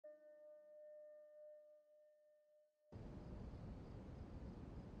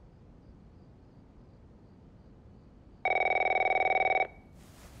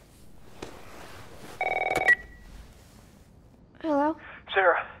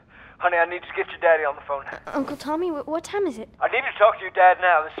Honey, I need to get your daddy on the phone. Uncle Tommy, what time is it? I need to talk to your dad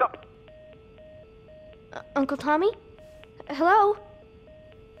now. There's something... Uncle Tommy? Hello?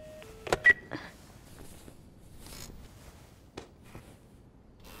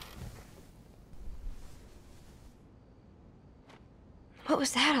 What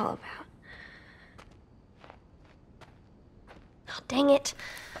was that all about? Oh, dang it.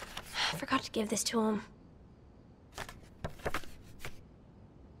 I forgot to give this to him.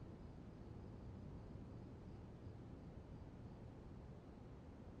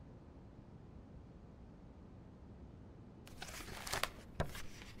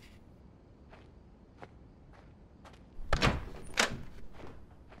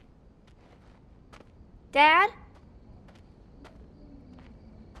 Dad?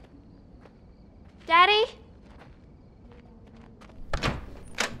 Daddy?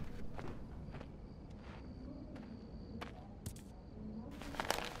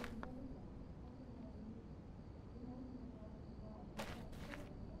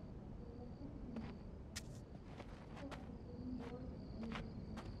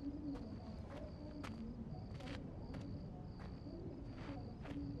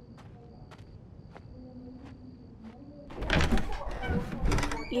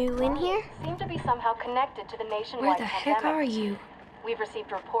 You in here? Seem to be somehow connected to the nationwide Where the heck pandemic. are you? We've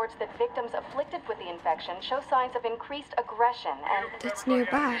received reports that victims afflicted with the infection show signs of increased aggression and... That's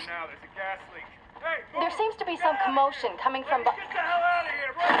nearby. There seems to be some commotion coming from...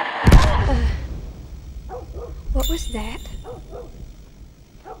 What was that?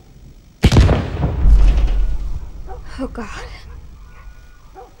 Oh, God.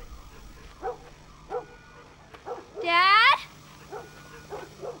 Dad?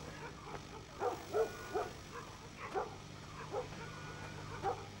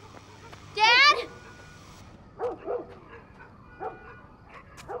 Dad?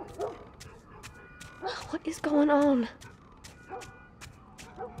 What is going on?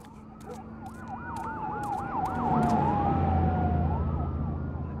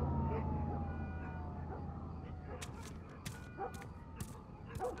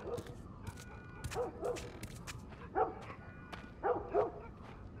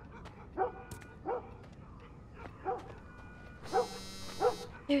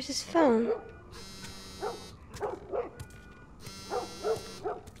 There's his phone.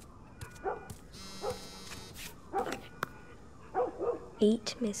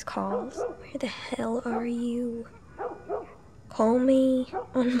 Eight missed calls. Where the hell are you? Call me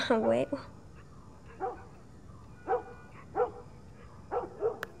on my way.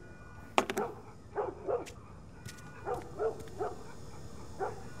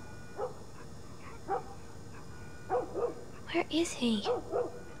 Where is he?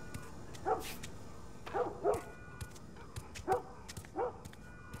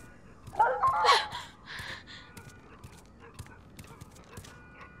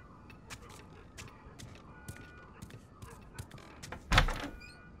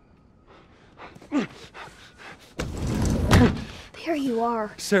 There you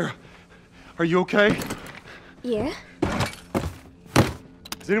are. Sarah, are you okay? Yeah?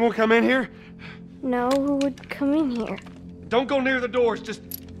 Does anyone come in here? No, who would come in here? Don't go near the doors. Just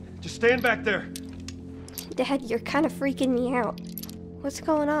stand back there. Dad, you're kind of freaking me out. What's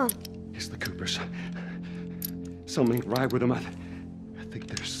going on? It's the Coopers. Something ain't right with them. I think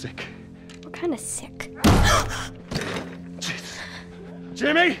they're sick. What kind of sick? Jeez.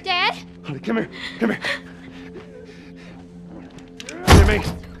 Jimmy! Dad? Honey, come here. Come here. Jimmy!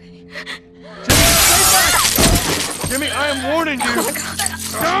 Jimmy, stay back! Jimmy, I am warning you! Oh my God.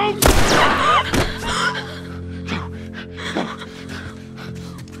 Don't!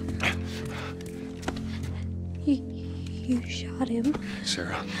 You shot him?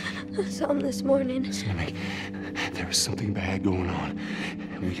 Sarah. I saw him this morning. Listen to me. There is something bad going on.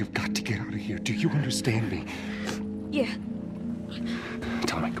 And we have got to get out of here. Do you understand me? Yeah.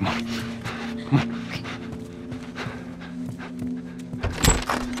 Tommy, come on. Come on.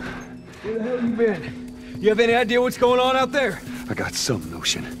 Where the hell you been? You have any idea what's going on out there? I got some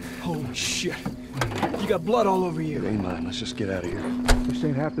notion. Holy shit. You got blood all over you. It ain't mine. Let's just get out of here. This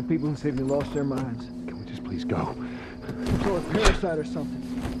ain't half the people in Sydney lost their minds. Can we just please go? Some sort of parasite or something.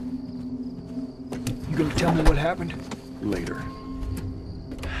 You gonna tell me what happened? Later.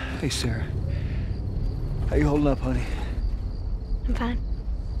 Hey, Sarah. How you holding up, honey? I'm fine.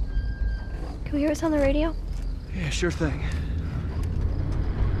 Can we hear us on the radio? Yeah, sure thing.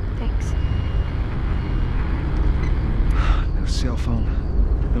 Thanks. No cell phone,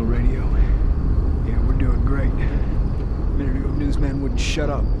 no radio. Yeah, we're doing great. A minute ago, newsman wouldn't shut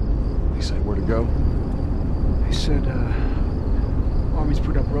up. They say where to go? They said, Army's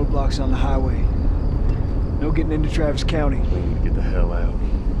put up Roadblocks on the highway. No getting into Travis County. We need to get the hell out.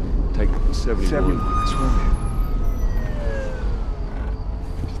 Take 71. 71, that's where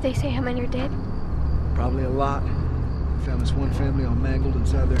Did they say how many are dead? we're probably a lot. Found this one family all mangled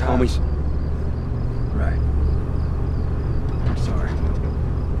inside their Tommy's. house. Right. I'm sorry.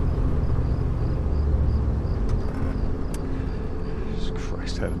 Jesus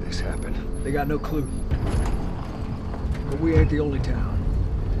Christ, how did this happen? They got no clue. But we ain't the only town.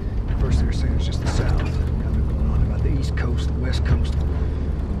 First they were saying it's just the south. Now they're going on about the east coast, the west coast.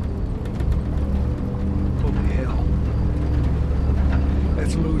 Holy hell.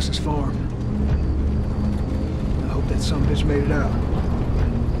 That's Lewis's farm. I hope that son of a bitch made it out.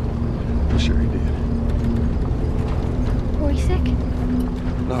 I'm sure he did. Were we sick?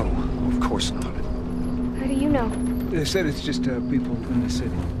 No, of course not. How do you know? They said it's just people in the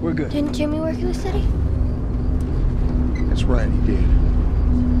city. We're good. Didn't Jimmy work in the city? That's right, he did.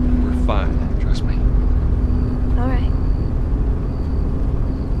 We're fine, trust me. All right.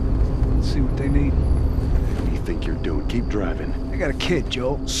 Let's see what they need. What do you think you're doing? Keep driving. I got a kid,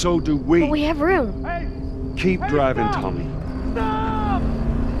 Joel. So do we. But we have room. Keep driving, Tommy. Stop!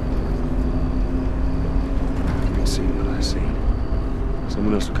 You ain't seen what I seen.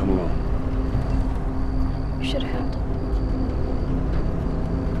 Someone else will come along. You should have helped.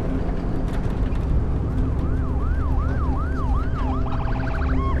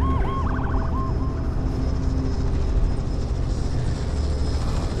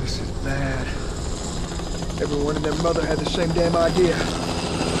 This is bad. Everyone and their mother had the same damn idea.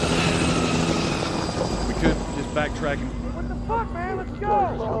 We could just backtrack and... What the fuck, man? Let's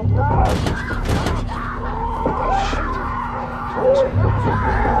go!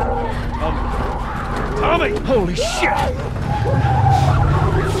 Tommy! Holy shit!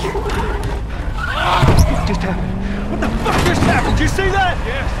 What just happened? What the fuck just happened? Did you see that?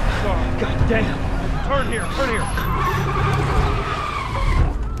 Yes, sorry. God damn. Turn here, turn here.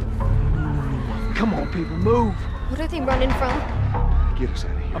 Come on, people, move. What are they running from? Get us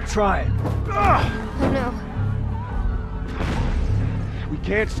out of here. I'm trying. Oh no. We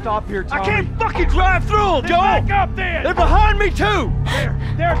can't stop here, Tommy. I can't fucking drive through them, Then Joel! back up then! They're behind me, too!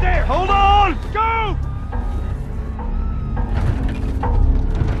 There! Hold on! Go!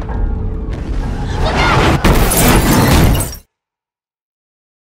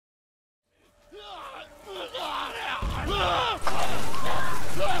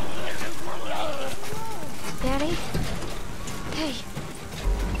 Daddy? Hey.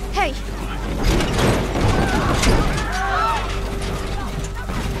 Hey!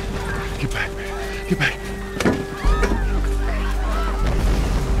 Get back, man. Get back.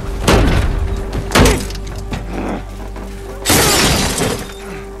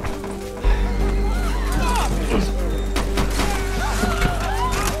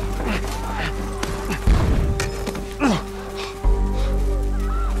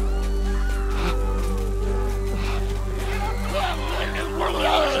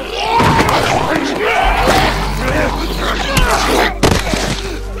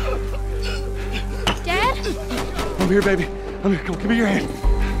 Dad? I'm here, baby. I'm here. Come on, give me your hand.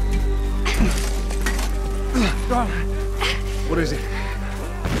 What is it?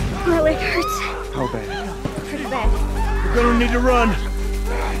 My leg hurts. How bad? Pretty bad. We're gonna need to run.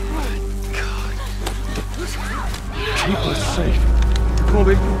 Keep us safe. Come on,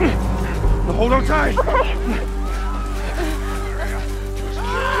 baby. Now hold on tight.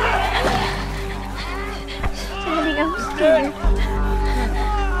 Somebody else here.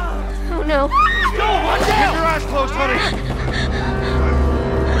 Oh no. Keep your eyes closed, honey.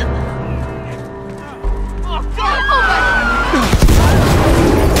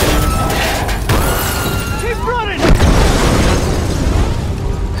 Keep running!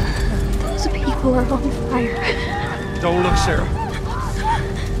 Those people are on fire. Don't look, Sarah.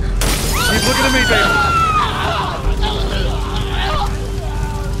 Keep looking at me, baby.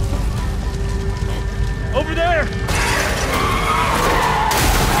 Over there!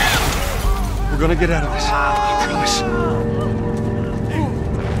 We're gonna get out of this. I promise.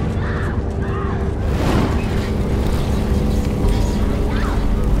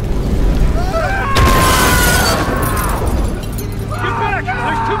 Get back!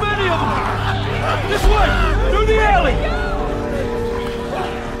 There's too many of them! This way! Through the alley!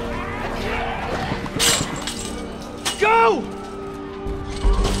 Go!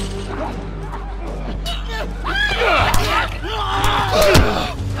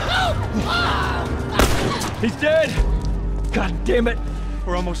 He's dead! God damn it!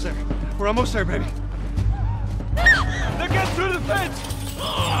 We're almost there. We're almost there, baby. They're getting through the fence!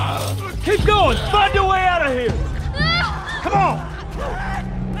 Keep going! Find your way out of here! Come on!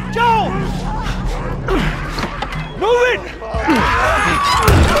 Move it!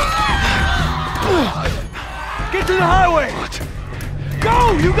 Get to the highway!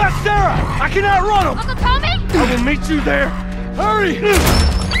 Go! You got Sarah! I can outrun him! Uncle Tommy? I will meet you there! Hurry!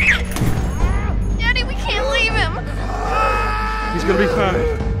 Daddy, we can't leave him! He's gonna be fine.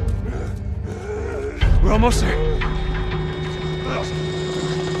 We're almost there.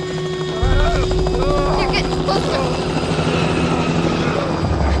 You're getting closer.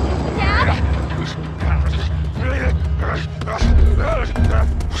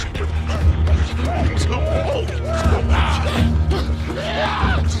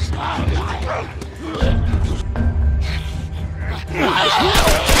 Dad?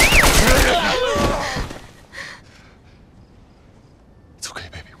 It's okay,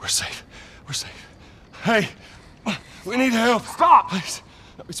 baby. We're safe. We're safe. Hey, we need help. Stop! Please.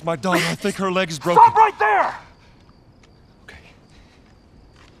 It's my daughter. I think her leg is broken. Stop right there! Okay.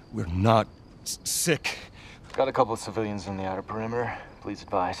 We're not sick. Got a couple of civilians on the outer perimeter. Please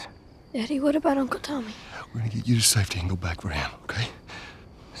advise. Daddy, what about Uncle Tommy? We're gonna get you to safety and go back for him, okay?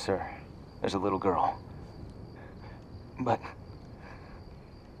 Sir, there's a little girl. But...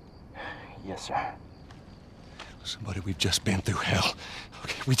 Yes, sir. Listen, buddy, we've just been through hell.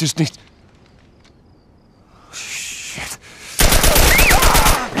 Okay, we just need... Shit.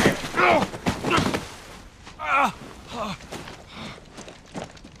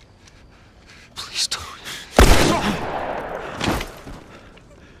 Please don't.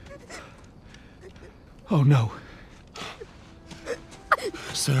 Oh, no.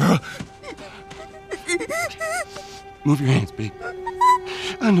 Sarah. Move your hands, baby.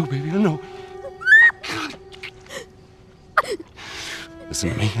 I know, baby, I know. God. Listen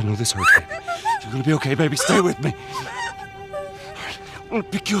to me. I know this hurts, baby. You're gonna be okay, baby. Stay with me. All right, I'm gonna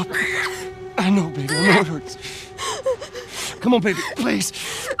pick you up. I know, baby. I know it hurts. Come on, baby. Please.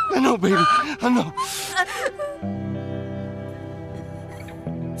 I know, baby. I know.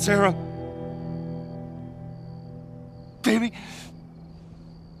 Sarah. Baby.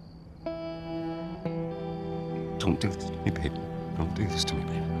 Don't do this to me, baby. Don't do this to me,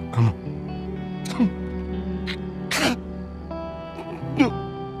 baby. Come on. No.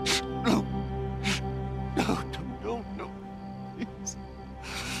 No. No, no, no. Please.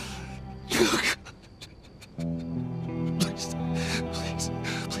 Please. Please.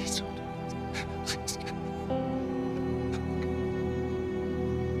 Please don't. Please.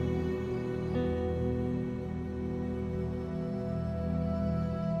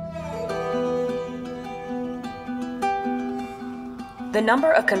 The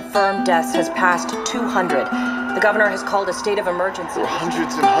number of confirmed deaths has passed 200. The governor has called a state of emergency. There are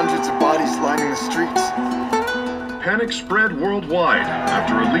hundreds and hundreds of bodies lining the streets. Panic spread worldwide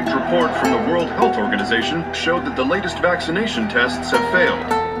after a leaked report from the World Health Organization showed that the latest vaccination tests have failed.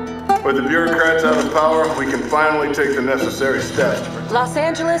 With the bureaucrats out of power, we can finally take the necessary steps. Los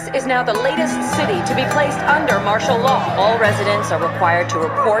Angeles is now the latest city to be placed under martial law. All residents are required to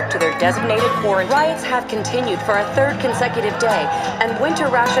report to their designated quarantine. Riots have continued for a third consecutive day, and winter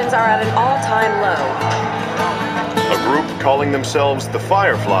rations are at an all-time low. A group calling themselves the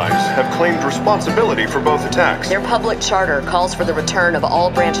Fireflies have claimed responsibility for both attacks. Their public charter calls for the return of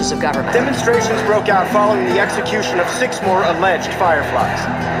all branches of government. Demonstrations broke out following the execution of 6 more alleged Fireflies.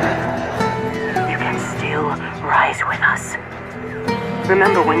 You can still rise with us.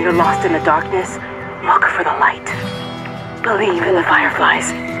 Remember, when you're lost in the darkness, look for the light. Believe in the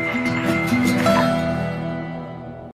Fireflies.